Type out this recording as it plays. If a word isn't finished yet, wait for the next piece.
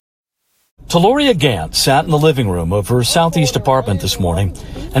Taloria Gant sat in the living room of her Southeast apartment this morning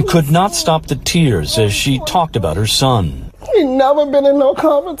and could not stop the tears as she talked about her son. He never been in no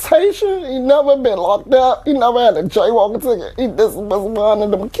confrontation. He never been locked up. He never had a jaywalking ticket. He just was one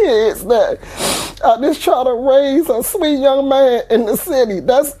of them kids that I just try to raise a sweet young man in the city.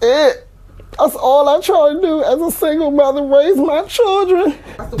 That's it. That's all I try to do as a single mother, raise my children.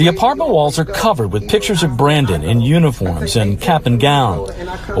 The apartment walls are covered with pictures of Brandon in uniforms and cap and gown.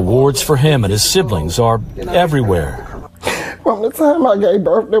 Awards for him and his siblings are everywhere. From the time I gave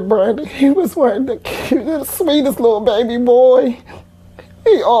birth to Brandon, he was one of the cutest, sweetest little baby boy.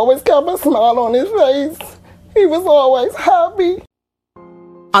 He always kept a smile on his face. He was always happy.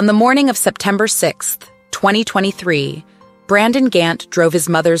 On the morning of September 6th, 2023, Brandon Gant drove his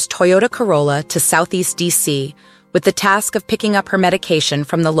mother's Toyota Corolla to Southeast D.C. with the task of picking up her medication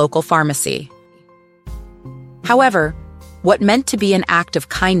from the local pharmacy. However, what meant to be an act of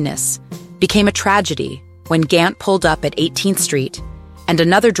kindness became a tragedy when Gant pulled up at 18th Street and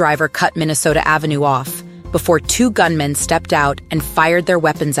another driver cut Minnesota Avenue off before two gunmen stepped out and fired their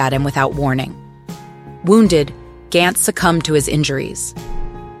weapons at him without warning. Wounded, Gant succumbed to his injuries.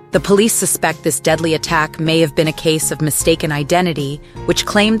 The police suspect this deadly attack may have been a case of mistaken identity, which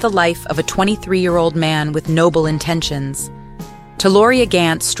claimed the life of a 23-year-old man with noble intentions. Taloria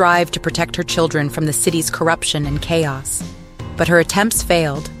Gant strived to protect her children from the city's corruption and chaos, but her attempts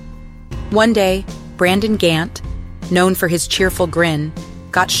failed. One day, Brandon Gant, known for his cheerful grin,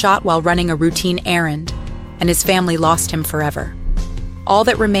 got shot while running a routine errand, and his family lost him forever. All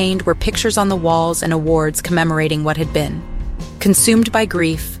that remained were pictures on the walls and awards commemorating what had been. Consumed by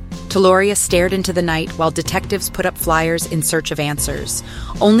grief, Taloria stared into the night while detectives put up flyers in search of answers,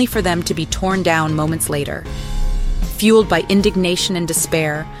 only for them to be torn down moments later. Fueled by indignation and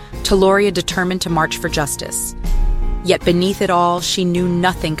despair, Taloria determined to march for justice. Yet beneath it all, she knew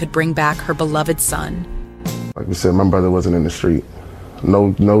nothing could bring back her beloved son. Like we said, my brother wasn't in the street.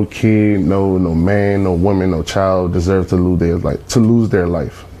 No kid, no man, no woman, no child deserved to lose their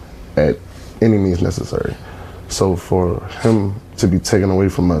life at any means necessary. So for him to be taken away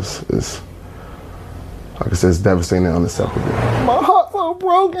from us is, like I said, it's devastating and unacceptable. My heart's so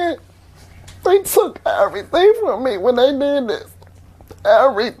broken. They took everything from me when they did this.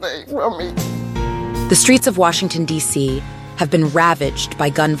 Everything from me. The streets of Washington, D.C. have been ravaged by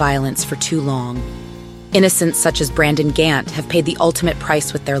gun violence for too long. Innocents such as Brandon Gant have paid the ultimate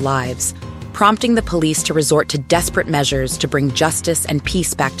price with their lives, prompting the police to resort to desperate measures to bring justice and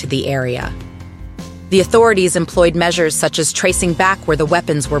peace back to the area. The authorities employed measures such as tracing back where the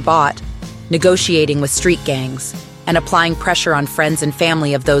weapons were bought, negotiating with street gangs, and applying pressure on friends and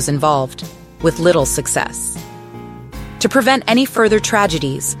family of those involved, with little success. To prevent any further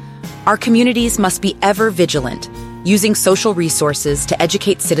tragedies, our communities must be ever vigilant, using social resources to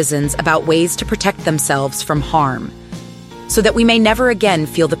educate citizens about ways to protect themselves from harm, so that we may never again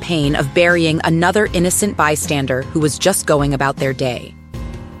feel the pain of burying another innocent bystander who was just going about their day.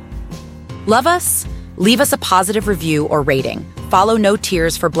 Love us? Leave us a positive review or rating. Follow No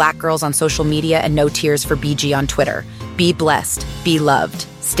Tears for Black Girls on social media and No Tears for BG on Twitter. Be blessed, be loved,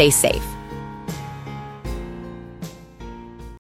 stay safe.